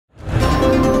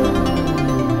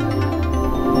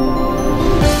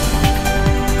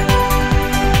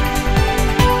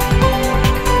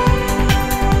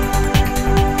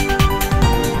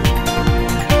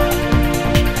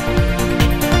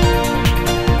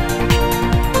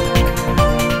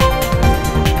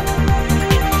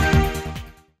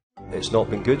it's not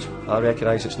been good. I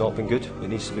recognise it's not been good. It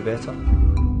needs to be better.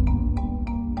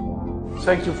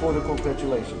 Thank you for the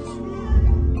congratulations.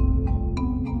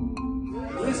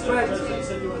 Respect,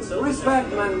 respect,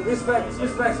 man, respect,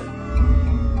 respect.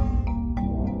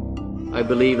 I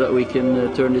believe that we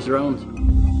can turn this around.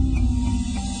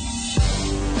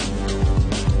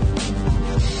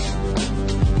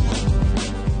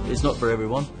 It's not for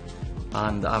everyone,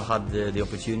 and I've had the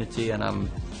opportunity, and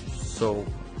I'm so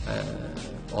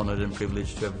honoured and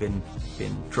privileged to have been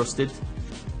trusted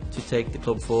to take the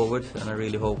club forward, and I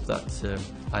really hope that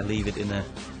I leave it in a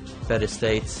better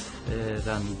state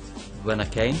than when I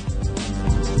came.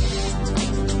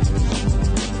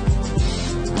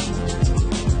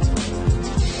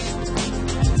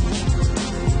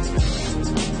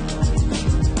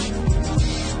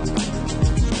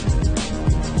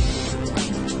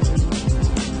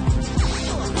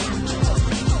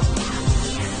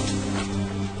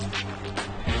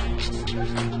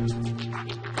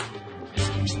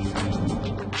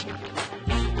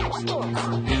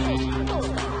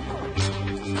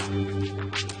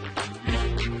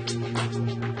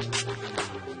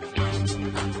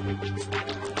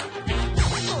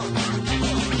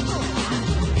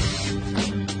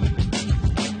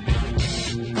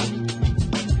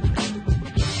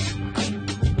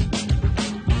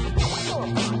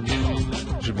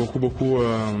 J'ai beaucoup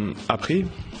appris.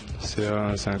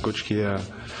 C'est un coach qui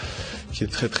est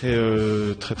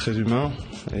très humain,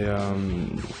 et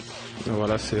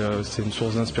voilà, c'est une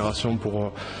source d'inspiration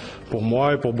pour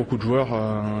moi et pour beaucoup de joueurs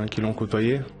qui l'ont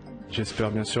côtoyé.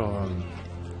 J'espère bien sûr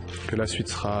que la suite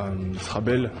sera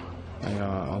belle. Et,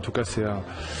 en tout cas,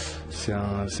 c'est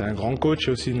un grand coach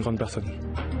et aussi une grande personne.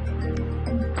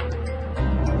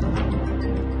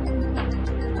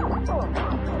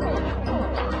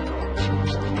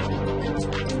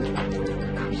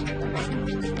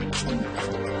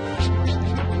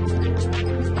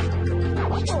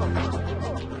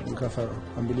 We have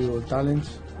unbelievable talent.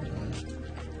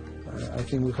 I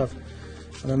think we have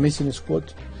an amazing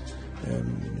squad,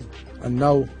 and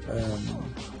now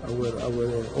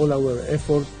all our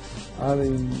effort are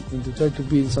to try to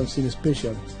build something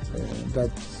special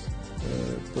that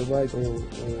provide or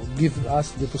give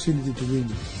us the possibility to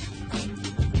win.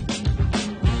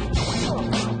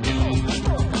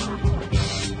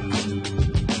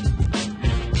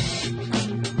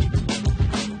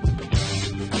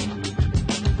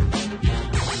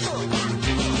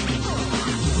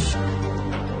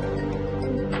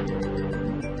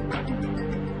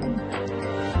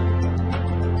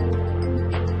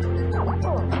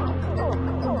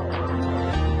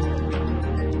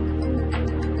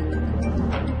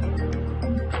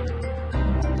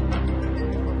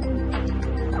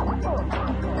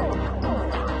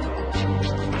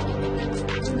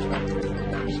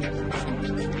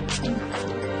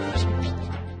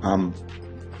 I'm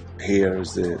here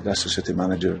as the Leicester City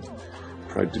manager,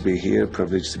 proud to be here,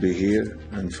 privileged to be here,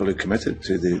 and fully committed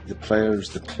to the players,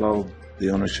 the club,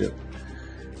 the ownership.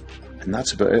 And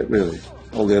that's about it, really.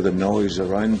 All the other noise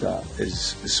around that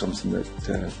is something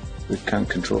that we can't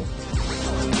control.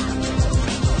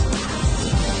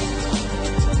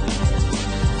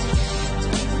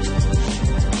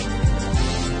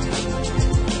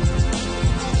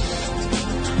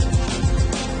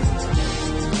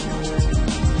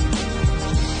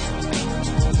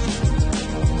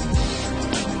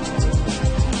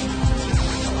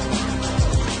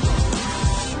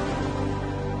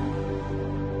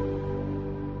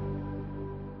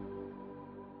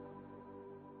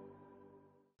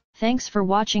 Thanks for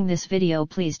watching this video.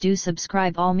 Please do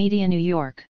subscribe All Media New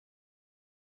York.